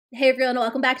Hey everyone,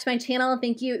 welcome back to my channel.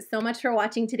 Thank you so much for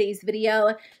watching today's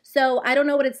video. So I don't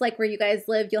know what it's like where you guys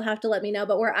live. You'll have to let me know,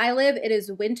 but where I live, it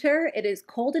is winter. It is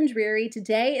cold and dreary.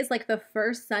 Today is like the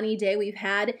first sunny day we've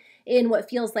had in what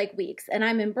feels like weeks, and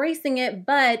I'm embracing it,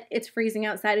 but it's freezing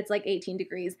outside. It's like 18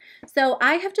 degrees. So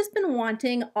I have just been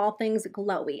wanting all things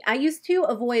glowy. I used to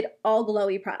avoid all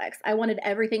glowy products. I wanted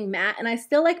everything matte, and I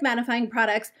still like mattifying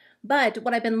products, but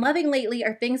what I've been loving lately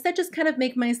are things that just kind of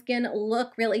make my skin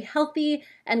look really healthy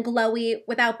and glowy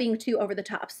without being too over the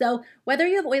top. So whether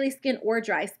you have oily skin or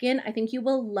dry skin, I think you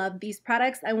will love these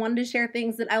products. I wanted to share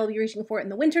things that I will be reaching for in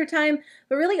the winter time,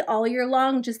 but really all year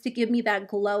long, just to give me that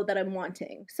glow that I'm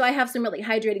wanting. So I have some really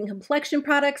hydrating complexion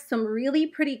products, some really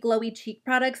pretty glowy cheek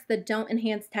products that don't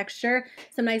enhance texture,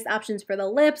 some nice options for the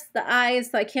lips, the eyes.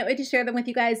 So I can't wait to share them with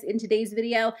you guys in today's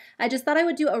video. I just thought I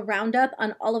would do a roundup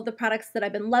on all of the products that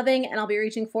I've been loving and I'll be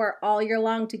reaching for all year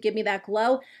long to give me that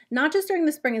glow, not just during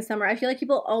the spring and summer. I feel like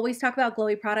people always talk about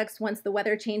glowy products once the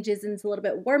weather changes and it's a little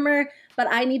bit warmer, but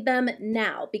I need them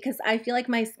now because I feel like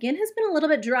my skin has been a little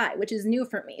bit dry, which is new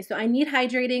for me. So I need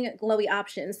hydrating, glowy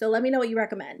options. So let me know what you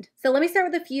recommend. So let me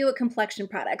start with a few complexion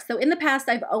products. So in the past,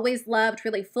 I've always loved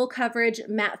really full coverage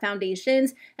matte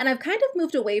foundations, and I've kind of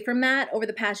moved away from matte over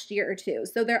the past year or two.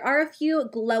 So there are a few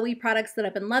glowy products that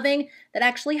I've been loving that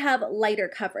actually have lighter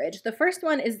coverage. The first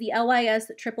one is the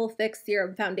LYS Triple Fix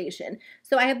Serum Foundation.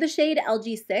 So I have the shade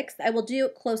LG6. I will do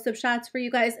close-up shots for you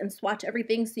guys and swatch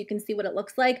everything so you can see what it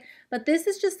looks like, but this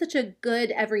is just such a good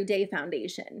everyday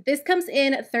foundation. This comes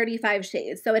in 35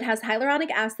 shades, so it has hyaluronic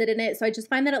acid in it, so I just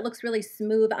find that it looks really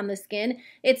smooth on the skin.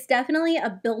 It's definitely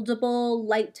a buildable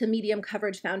light to medium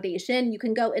coverage foundation. You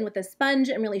can go in with a sponge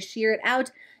and really sheer it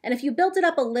out, and if you build it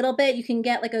up a little bit, you can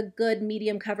get like a good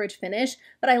medium coverage finish,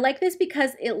 but I like this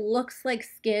because it looks like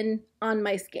skin on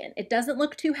my skin. It doesn't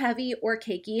look too heavy or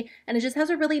cakey, and it just has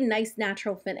a really nice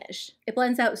natural finish. It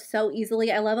blends out so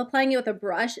easily. I love applying it with a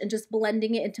brush and just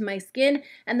blending it into my skin,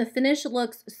 and the finish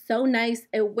looks so nice.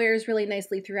 It wears really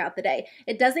nicely throughout the day.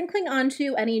 It doesn't cling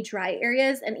onto any dry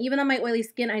areas, and even on my oily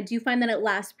skin, I do find that it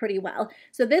lasts pretty well.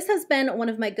 So this has been one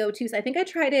of my go-tos. I think I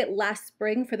tried it last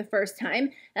spring for the first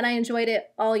time, and I enjoyed it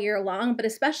all year long, but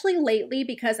especially lately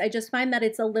because I just find that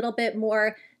it's a little bit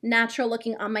more natural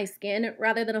looking on my skin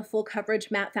rather than a full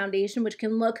coverage matte foundation, which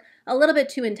can look a little bit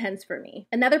too intense for me.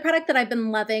 Another product that I've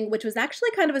been loving, which was actually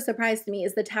kind of a surprise to me,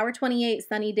 is the Tower 28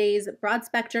 SunnyDays Broad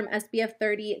Spectrum SPF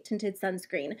 30 Tinted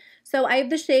Sunscreen. So I have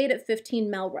the shade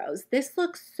 15 Melrose. This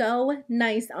looks so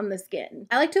nice on the skin.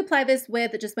 I like to apply this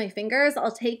with just my fingers.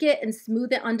 I'll take it and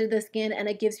smooth it onto the skin, and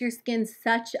it gives your skin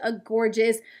such a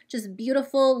gorgeous, just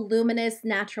beautiful, luminous,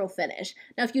 natural finish.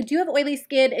 Now, if you do have oily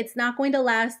skin, it's not going to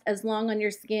last as long on your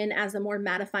skin as a more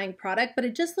mattifying product, but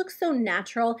it just looks so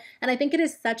natural, and I think it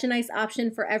is such a nice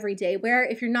option for everyday wear.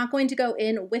 If you're not going to go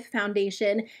in with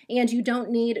foundation and you don't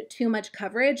need too much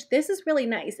coverage, this is really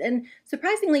nice. And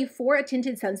surprisingly, for a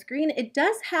tinted sunscreen, it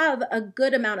does have a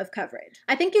good amount of coverage.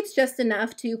 I think it's just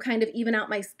enough to kind of even out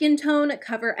my skin tone,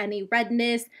 cover any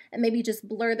redness, and maybe just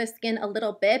blur the skin a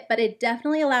little bit, but it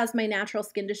definitely allows my natural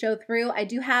skin to show through. I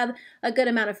do have a good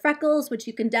amount of freckles, which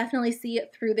you can definitely see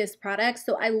through this product,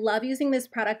 so I love using this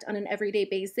product on an everyday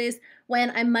basis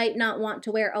when I might not want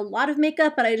to wear a lot of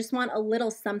makeup, but I just want a little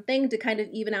something to kind of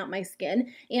even out my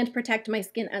skin and protect my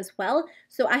skin as well.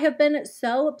 So I have been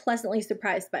so pleasantly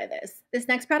surprised by this. This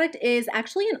next product is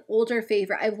actually an older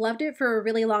favorite. I've loved it for a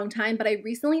really long time, but I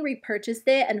recently repurchased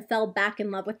it and fell back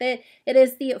in love with it. It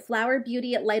is the Flower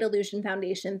Beauty Light Illusion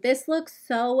Foundation. This looks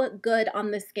so good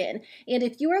on the skin, and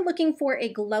if you are looking for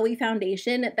a glowy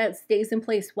foundation that stays in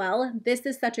place well, this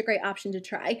is such a great option to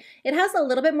try. It has a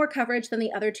little bit more coverage than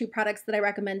the other two products that I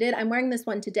recommended. I'm wearing this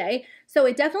one today, so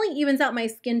it definitely evens out my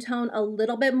skin tone a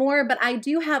little bit more, but I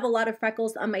do have a lot of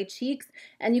freckles on my cheeks,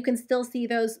 and you can still see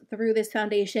those through this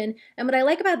foundation. And what I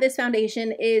like about this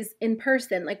foundation is in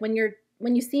person, like when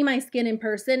you see my skin in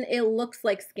person, it looks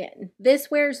like skin.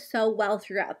 This wears so well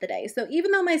throughout the day. So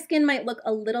even though my skin might look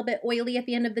a little bit oily at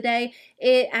the end of the day,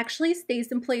 it actually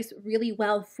stays in place really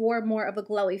well for more of a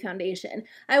glowy foundation.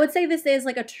 I would say this is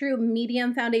like a true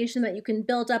medium foundation that you can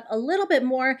build up a little bit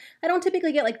more. I don't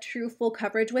typically get like true full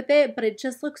coverage with it, but it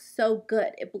just looks so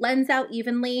good. It blends out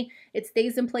evenly, it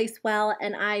stays in place well,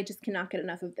 and I just cannot get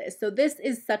enough of this. So this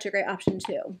is such a great option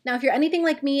too. Now, if you're anything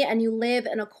like me and you live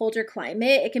in a colder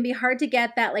climate, it can be hard to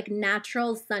get that like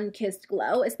natural sun-kissed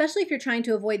glow, especially if you're trying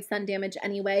to avoid sun damage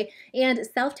anyway. And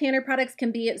self-tanner products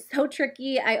can be so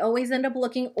tricky. I always end up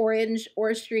looking orange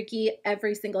or streaky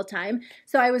every single time.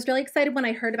 So I was really excited when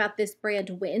I heard about this brand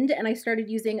Whind, and I started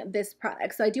using this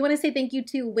product. So I do want to say thank you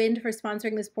to Whind for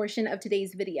sponsoring this portion of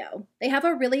today's video. They have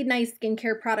a really nice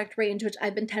skincare product range, which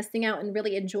I've been testing out and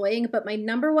really enjoying, but my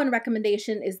 #1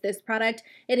 recommendation is this product.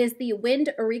 It is the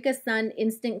Whind Ourika Sun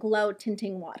Instant Glow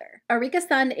Tinting Water. Ourika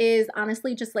Sun is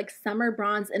honestly just like summer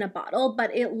bronze in a bottle,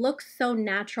 but it looks so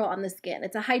natural on the skin.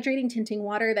 It's a hydrating tinting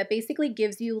water that basically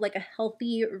gives you like a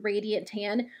healthy, radiant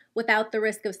tan without the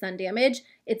risk of sun damage.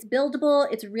 It's buildable,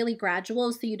 it's really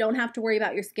gradual, so you don't have to worry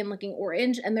about your skin looking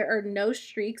orange, and there are no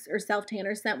streaks or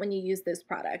self-tanner scent when you use this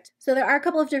product. So there are a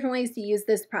couple of different ways to use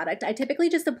this product. I typically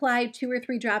just apply 2 or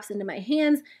 3 drops into my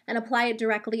hands and apply it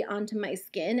directly onto my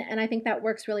skin, and I think that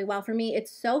works really well for me.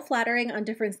 It's so flattering on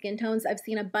different skin tones. I've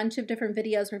seen a bunch of different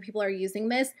videos where people are using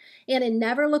this, and it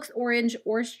never looks orange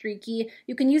or streaky.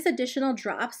 You can use additional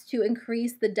drops to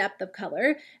increase the depth of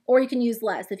color, or you can use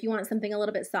less if you want something a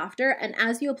little bit softer, and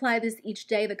as you apply this each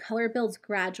day, the color builds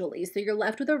gradually, so you're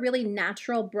left with a really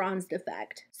natural bronzed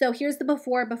effect. So here's the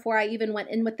before I even went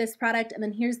in with this product, and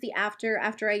then here's the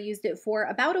after I used it for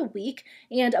about a week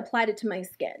and applied it to my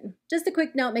skin. Just a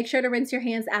quick note, make sure to rinse your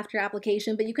hands after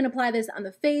application, but you can apply this on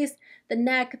the face, the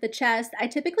neck, the chest. I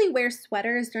typically wear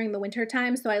sweaters during the winter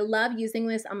time, so I love using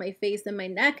this on my face and my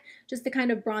neck just to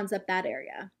kind of bronze up that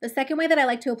area. The second way that I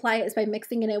like to apply it is by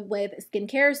mixing it with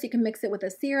skincare, so you can mix it with a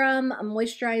serum, a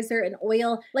moisturizer, an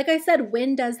oil. Like I said,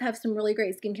 Whind does have some really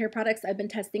great skincare products I've been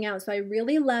testing out, so I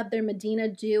really love their Medina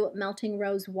Dew Melting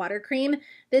Rose Water Cream.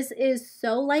 This is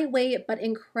so lightweight but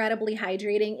incredibly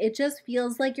hydrating. It just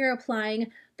feels like you're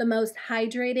applying the most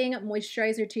hydrating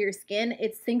moisturizer to your skin.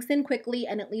 It sinks in quickly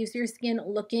and it leaves your skin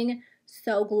looking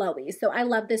so glowy. So I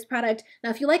love this product.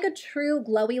 Now, if you like a true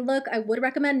glowy look, I would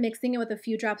recommend mixing it with a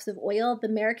few drops of oil. The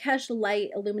Marrakech Light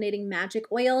Illuminating Magic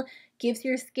Oil gives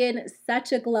your skin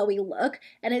such a glowy look,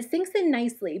 and it sinks in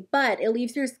nicely, but it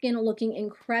leaves your skin looking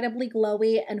incredibly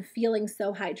glowy and feeling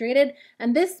so hydrated.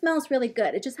 And this smells really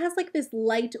good. It just has like this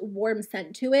light, warm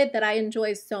scent to it that I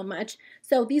enjoy so much.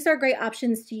 So these are great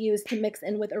options to use to mix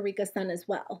in with Ourika Sun as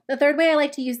well. The third way I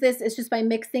like to use this is just by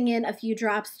mixing in a few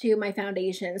drops to my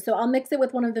foundation. So I'll mix it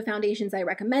with one of the foundations I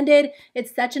recommended.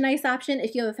 It's such a nice option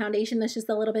if you have a foundation that's just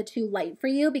a little bit too light for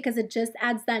you, because it just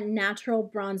adds that natural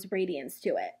bronze radiance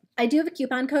to it. I do have a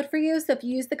coupon code for you, so if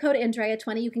you use the code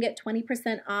Andrea20, you can get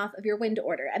 20% off of your Whind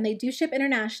order, and they do ship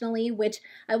internationally, which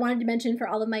I wanted to mention for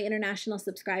all of my international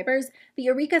subscribers. The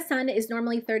Ourika Sun is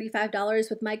normally $35.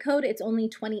 With my code, it's only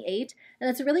 $28, and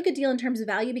that's a really good deal in terms of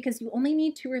value because you only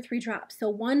need 2 or 3 drops, so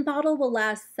one bottle will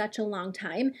last such a long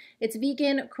time. It's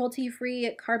vegan,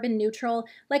 cruelty-free, carbon neutral.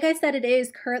 Like I said, it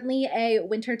is currently a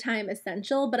wintertime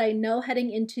essential, but I know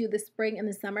heading into the spring and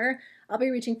the summer, I'll be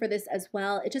reaching for this as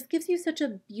well. It just gives you such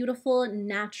a beautiful,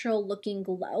 natural looking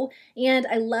glow. And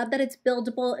I love that it's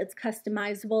buildable, it's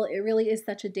customizable. It really is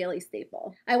such a daily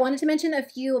staple. I wanted to mention a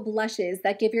few blushes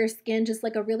that give your skin just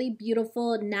like a really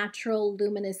beautiful, natural,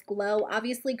 luminous glow.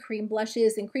 Obviously, cream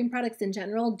blushes and cream products in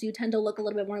general do tend to look a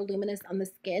little bit more luminous on the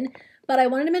skin, but I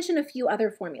wanted to mention a few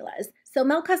other formulas. So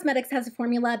Mel Cosmetics has a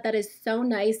formula that is so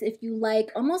nice if you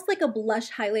like almost like a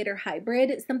blush highlighter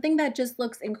hybrid, something that just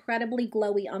looks incredibly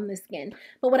glowy on the skin.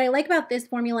 But what I like about this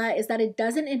formula is that it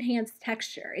doesn't enhance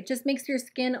texture. It just makes your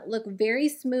skin look very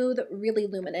smooth, really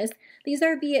luminous. These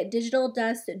are the Digital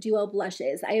Dust Duo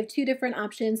Blushes. I have 2 different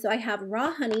options. So I have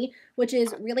Raw Honey, which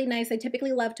is really nice. I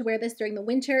typically love to wear this during the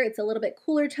winter. It's a little bit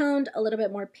cooler toned, a little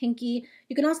bit more pinky.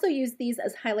 You can also use these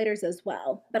as highlighters as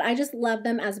well. But I just love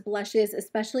them as blushes,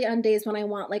 especially on days when I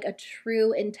want like a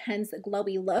true intense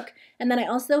glowy look. And then I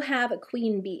also have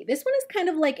Queen Bee. This one is kind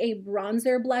of like a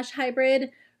bronzer blush hybrid,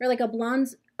 or like a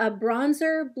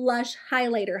bronzer blush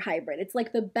highlighter hybrid. It's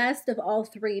like the best of all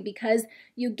 3 because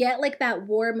you get like that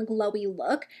warm glowy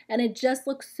look and it just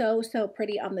looks so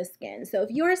pretty on the skin. So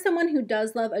if you are someone who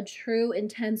does love a true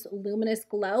intense luminous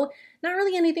glow, not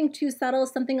really anything too subtle,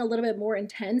 something a little bit more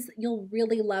intense, you'll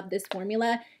really love this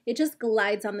formula. It just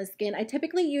glides on the skin. I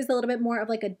typically use a little bit more of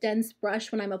like a dense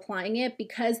brush when I'm applying it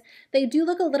because they do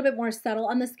look a little bit more subtle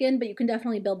on the skin, but you can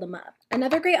definitely build them up.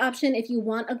 Another great option if you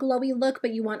want a glowy look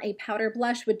but you want a powder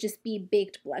blush would just be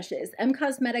baked blushes. M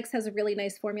Cosmetics has a really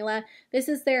nice formula. This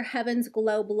is their Heaven's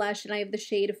Glow blush and I have the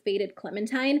shade Faded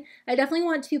Clementine. I definitely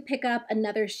want to pick up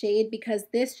another shade because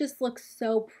this just looks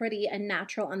so pretty and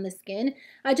natural on the skin.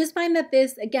 I just find find that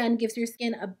this, again, gives your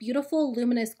skin a beautiful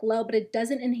luminous glow, but it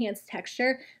doesn't enhance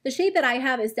texture. The shade that I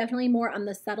have is definitely more on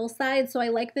the subtle side, so I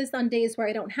like this on days where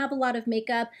I don't have a lot of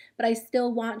makeup, but I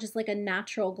still want just like a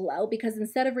natural glow, because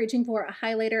instead of reaching for a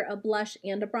highlighter, a blush,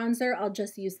 and a bronzer, I'll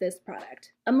just use this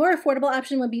product. A more affordable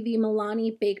option would be the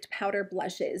Milani Baked Powder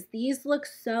Blushes. These look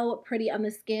so pretty on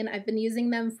the skin. I've been using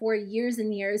them for years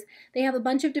and years. They have a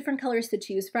bunch of different colors to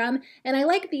choose from, and I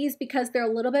like these because they're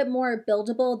a little bit more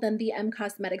buildable than the M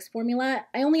Cosmetics formula.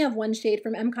 I only have one shade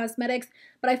from M Cosmetics,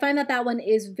 but I find that that one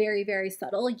is very, very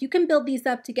subtle. You can build these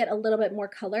up to get a little bit more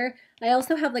color. I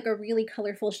also have like a really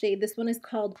colorful shade. This one is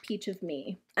called Peach of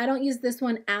Me. I don't use this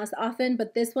one as often,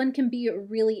 but this one can be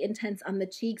really intense on the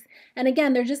cheeks. And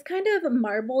again, they're just kind of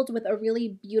marbled with a really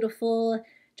beautiful,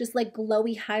 just like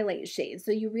glowy highlight shade.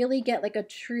 So you really get like a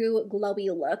true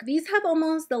glowy look. These have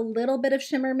almost a little bit of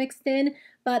shimmer mixed in,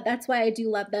 but that's why I do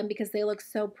love them, because they look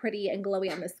so pretty and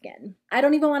glowy on the skin. I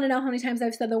don't even want to know how many times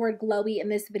I've said the word glowy in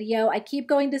this video. I keep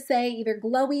going to say either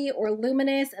glowy or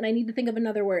luminous, and I need to think of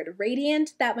another word.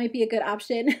 Radiant, that might be a good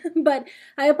option, but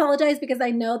I apologize because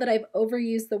I know that I've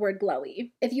overused the word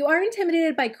glowy. If you are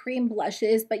intimidated by cream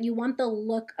blushes, but you want the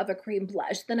look of a cream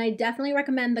blush, then I definitely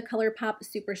recommend the ColourPop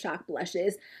Super Shock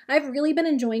blushes. I've really been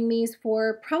enjoying these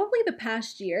for probably the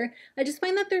past year. I just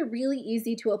find that they're really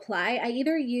easy to apply. I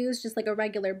either use just like a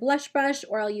regular blush brush,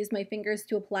 or I'll use my fingers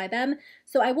to apply them.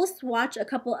 So I will swatch a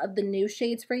couple of the new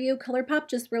shades for you. ColourPop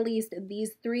just released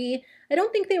these 3. I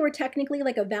don't think they were technically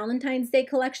like a Valentine's Day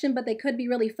collection, but they could be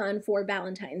really fun for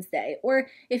Valentine's Day, or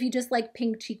if you just like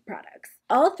pink cheek products.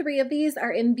 All 3 of these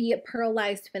are in the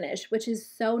pearlized finish, which is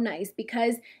so nice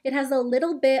because it has a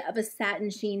little bit of a satin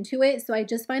sheen to it. So I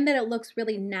just find that it looks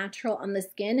really natural on the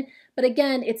skin. But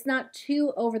again, it's not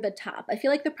too over the top. I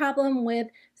feel like the problem with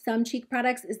some cheek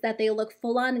products is that they look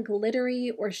full on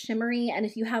glittery or shimmery. And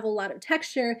if you have a lot of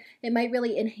texture, it might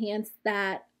really enhance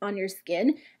that on your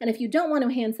skin. And if you don't want to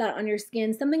enhance that on your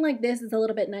skin, something like this is a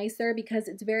little bit nicer because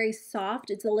it's very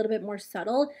soft. It's a little bit more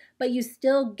subtle, but you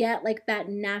still get like that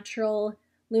natural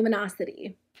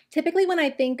luminosity. Typically when I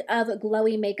think of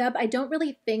glowy makeup, I don't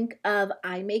really think of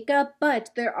eye makeup, but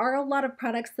there are a lot of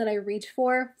products that I reach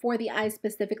for the eyes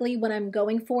specifically when I'm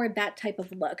going for that type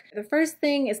of look. The first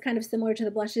thing is kind of similar to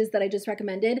the blushes that I just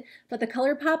recommended, but the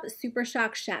ColourPop Super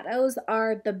Shock shadows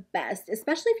are the best,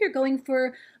 especially if you're going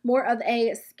for more of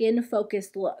a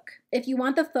skin-focused look. If you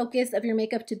want the focus of your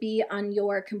makeup to be on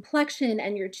your complexion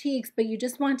and your cheeks, but you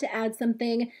just want to add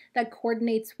something that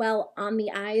coordinates well on the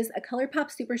eyes, a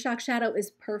ColourPop Super Shock shadow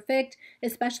is perfect,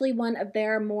 especially one of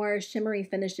their more shimmery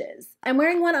finishes. I'm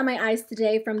wearing one on my eyes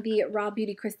today from the Raw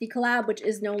Beauty Kristi collab, which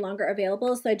is no longer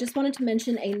available, so I just wanted to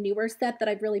mention a newer set that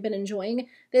I've really been enjoying.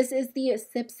 This is the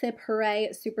Sip Sip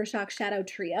Hooray Super Shock Shadow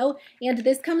Trio, and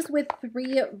this comes with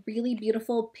 3 really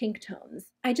beautiful pink tones.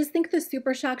 I just think the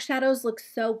Super Shock shadows look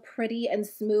so pretty and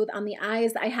smooth on the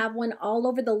eyes. I have one all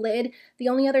over the lid. The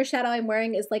only other shadow I'm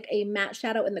wearing is like a matte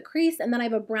shadow in the crease, and then I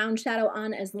have a brown shadow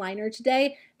on as liner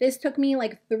today. This took me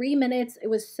like 3 minutes. It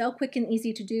was so quick and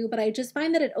easy to do, but I just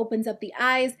find that it opens up the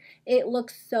eyes. It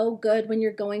looks so good when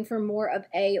you're going for more of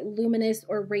a luminous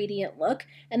or radiant look,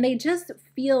 and they just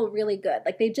feel really good.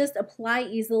 Like they just apply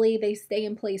easily, they stay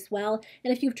in place well,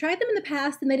 and if you've tried them in the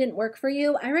past and they didn't work for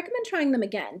you, I recommend trying them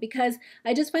again because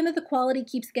I just find that the quality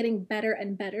keeps getting better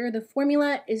and better. The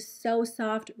formula is so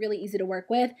soft, really easy to work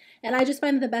with, and I just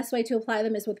find that the best way to apply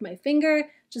them is with my finger.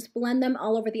 Just blend them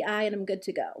all over the eye and I'm good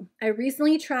to go. I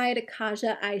recently tried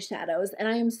Kaja eyeshadows and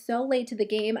I am so late to the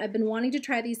game. I've been wanting to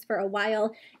try these for a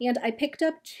while and I picked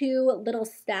up 2 little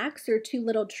stacks or 2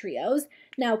 little trios.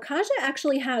 Now Kaja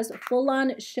actually has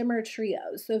full-on shimmer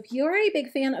trios. So if you're a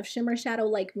big fan of shimmer shadow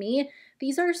like me,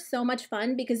 these are so much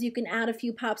fun because you can add a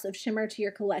few pops of shimmer to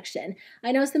your collection.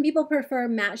 I know some people prefer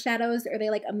matte shadows or they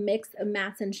like a mix of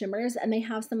mattes and shimmers, and they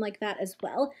have some like that as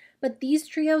well. But these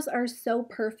trios are so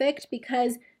perfect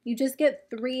because you just get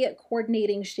 3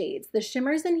 coordinating shades. The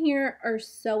shimmers in here are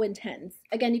so intense.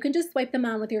 Again, you can just swipe them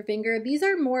on with your finger. These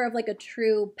are more of like a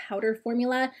true powder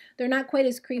formula. They're not quite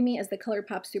as creamy as the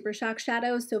ColourPop Super Shock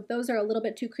shadows, so if those are a little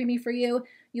bit too creamy for you,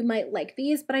 you might like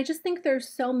these, but I just think they're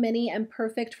so mini and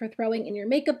perfect for throwing in your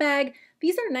makeup bag.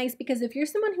 These are nice because if you're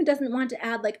someone who doesn't want to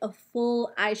add like a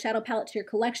full eyeshadow palette to your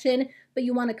collection, but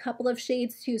you want a couple of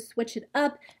shades to switch it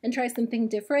up and try something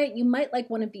different, you might like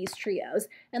one of these trios.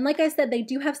 And like I said, they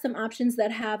do have some options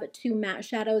that have 2 matte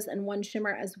shadows and 1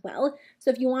 shimmer as well.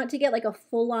 So if you want to get like a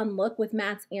full-on look with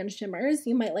mattes and shimmers,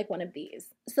 you might like one of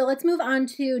these. So let's move on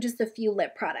to just a few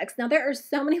lip products. Now there are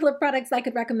so many lip products I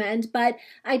could recommend, but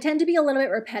I tend to be a little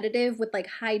bit repetitive with like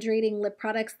hydrating lip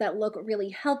products that look really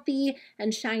healthy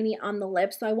and shiny on the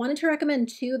lips, so I wanted to recommend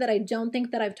two that I don't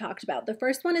think that I've talked about. The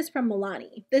first one is from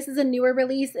Milani. This is a newer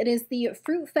release. It is the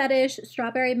Fruit Fetish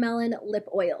Strawberry Melon Lip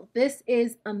Oil. This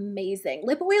is amazing.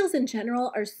 Lip oils in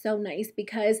general are so nice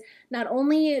because not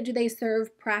only do they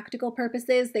serve practical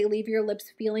purposes, they leave your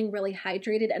lips feeling really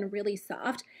hydrated and really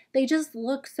soft, they just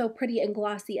look so pretty and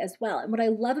glossy as well. And what I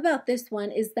love about this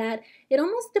one is that it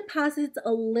almost deposits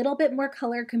a little bit more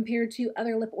color compared to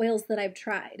other lip oils that I've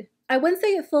tried. I wouldn't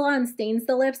say it full on stains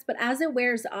the lips, but as it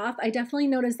wears off, I definitely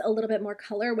notice a little bit more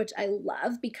color, which I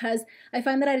love because I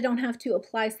find that I don't have to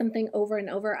apply something over and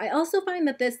over. I also find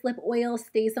that this lip oil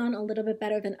stays on a little bit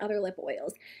better than other lip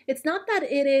oils. It's not that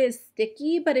it is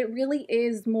sticky, but it really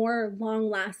is more long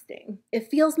lasting. It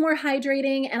feels more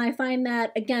hydrating, and I find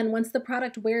that, again, once the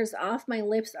product wears off, my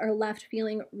lips are left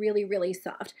feeling really, really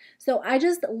soft. So I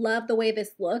just love the way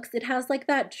this looks. It has like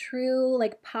that true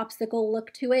like popsicle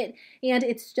look to it, and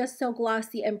it's just so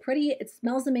glossy and pretty. It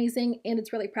smells amazing, and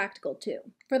it's really practical too.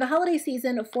 For the holiday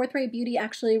season, Fourth Ray Beauty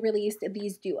actually released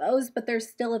these duos, but they're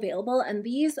still available, and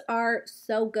these are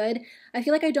so good. I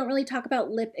feel like I don't really talk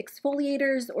about lip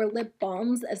exfoliators or lip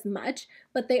balms as much,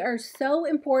 but they are so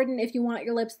important if you want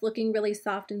your lips looking really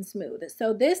soft and smooth.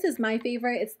 So this is my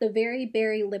favorite. It's the Very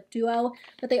Berry Lip Duo,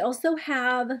 but they also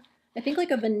have, I think,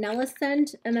 like a vanilla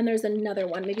scent, and then there's another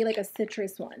one, maybe like a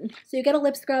citrus one. So you get a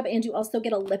lip scrub and you also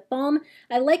get a lip balm.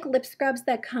 I like lip scrubs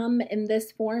that come in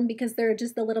this form because they're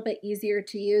just a little bit easier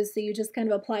to use. So you just kind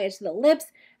of apply it to the lips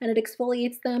and it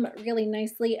exfoliates them really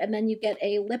nicely, and then you get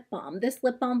a lip balm. This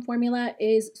lip balm formula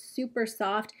is super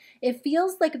soft. It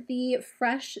feels like the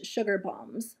fresh sugar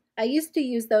balms. I used to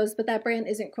use those, but that brand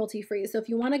isn't cruelty-free. So if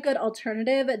you want a good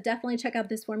alternative, definitely check out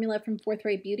this formula from Fourth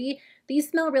Ray Beauty. These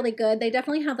smell really good. They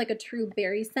definitely have like a true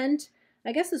berry scent.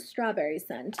 I guess a strawberry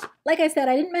scent. Like I said,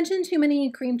 I didn't mention too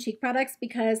many cream cheek products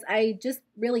because I just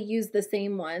really use the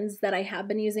same ones that I have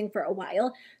been using for a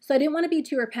while. So I didn't want to be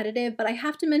too repetitive, but I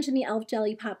have to mention the e.l.f.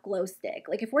 Jelly Pop Glow Stick.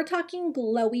 Like if we're talking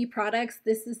glowy products,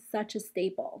 this is such a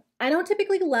staple. I don't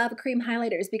typically love cream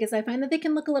highlighters because I find that they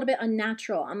can look a little bit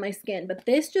unnatural on my skin, but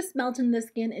this just melts into the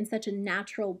skin in such a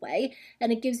natural way,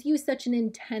 and it gives you such an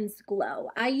intense glow.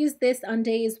 I use this on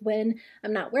days when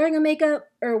I'm not wearing a makeup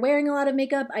or wearing a lot of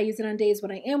makeup. I use it on days when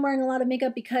I am wearing a lot of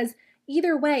makeup because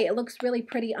either way, it looks really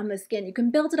pretty on the skin. You can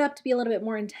build it up to be a little bit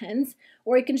more intense,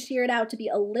 or you can sheer it out to be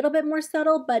a little bit more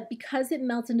subtle, but because it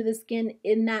melts into the skin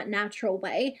in that natural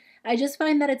way, I just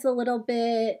find that it's a little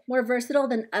bit more versatile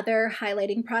than other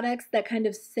highlighting products that kind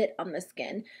of sit on the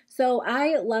skin. So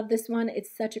I love this one.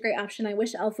 It's such a great option. I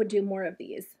wish e.l.f. would do more of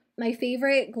these. My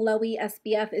favorite glowy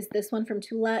SPF is this one from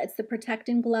Tula. It's the Protect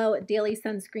and Glow Daily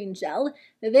Sunscreen Gel.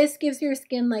 This gives your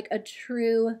skin like a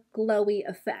true glowy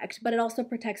effect, but it also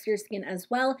protects your skin as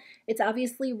well. It's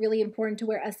obviously really important to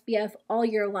wear SPF all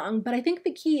year long, but I think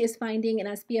the key is finding an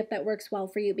SPF that works well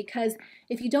for you, because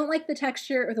if you don't like the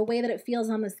texture or the way that it feels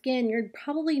on the skin, you're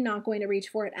probably not going to reach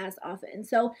for it as often.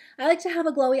 So I like to have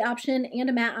a glowy option and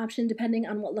a matte option depending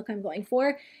on what look I'm going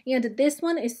for, and this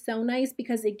one is so nice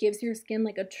because it gives your skin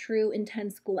like a true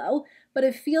intense glow, but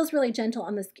it feels really gentle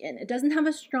on the skin. It doesn't have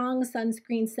a strong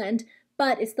sunscreen scent,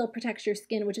 but it still protects your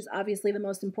skin, which is obviously the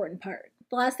most important part.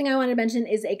 The last thing I wanted to mention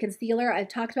is a concealer. I've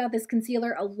talked about this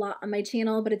concealer a lot on my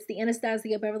channel, but it's the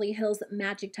Anastasia Beverly Hills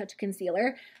Magic Touch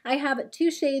Concealer. I have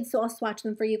two shades, so I'll swatch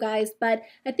them for you guys, but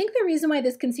I think the reason why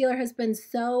this concealer has been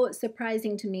so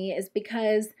surprising to me is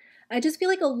because I just feel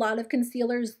like a lot of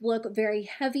concealers look very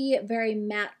heavy, very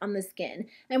matte on the skin.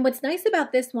 And what's nice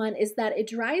about this one is that it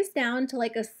dries down to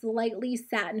like a slightly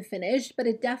satin finish, but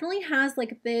it definitely has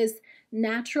like this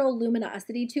natural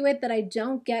luminosity to it that I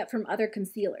don't get from other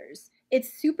concealers.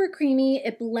 It's super creamy,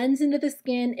 it blends into the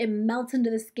skin, it melts into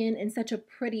the skin in such a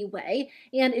pretty way,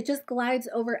 and it just glides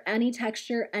over any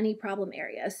texture, any problem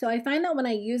area. So I find that when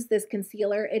I use this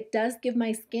concealer, it does give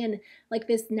my skin like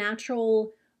this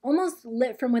natural, almost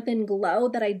lit from within glow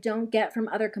that I don't get from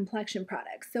other complexion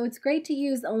products. So it's great to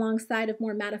use alongside of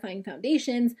more mattifying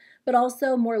foundations, but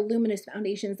also more luminous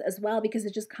foundations as well, because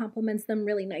it just complements them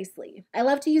really nicely. I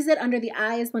love to use it under the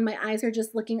eyes when my eyes are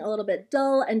just looking a little bit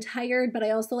dull and tired, but I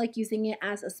also like using it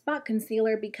as a spot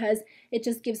concealer because it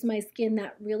just gives my skin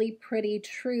that really pretty,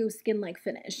 true skin-like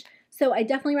finish. So I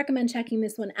definitely recommend checking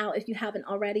this one out if you haven't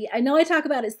already. I know I talk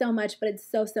about it so much, but it's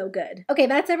so, so good. Okay,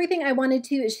 that's everything I wanted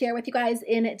to share with you guys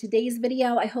in today's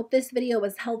video. I hope this video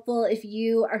was helpful if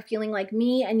you are feeling like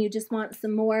me and you just want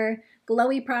some more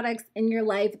glowy products in your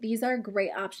life. These are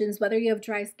great options, whether you have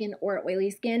dry skin or oily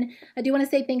skin. I do want to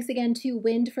say thanks again to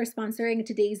Whind for sponsoring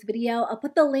today's video. I'll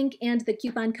put the link and the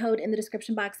coupon code in the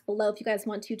description box below if you guys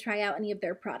want to try out any of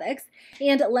their products.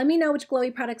 And let me know which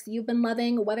glowy products you've been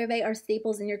loving, whether they are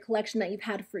staples in your collection collection that you've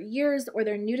had for years or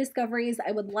their new discoveries.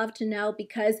 I would love to know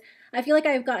because I feel like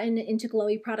I've gotten into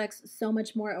glowy products so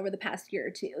much more over the past year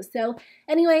or two. So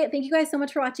anyway, thank you guys so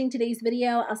much for watching today's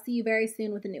video. I'll see you very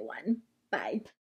soon with a new one. Bye.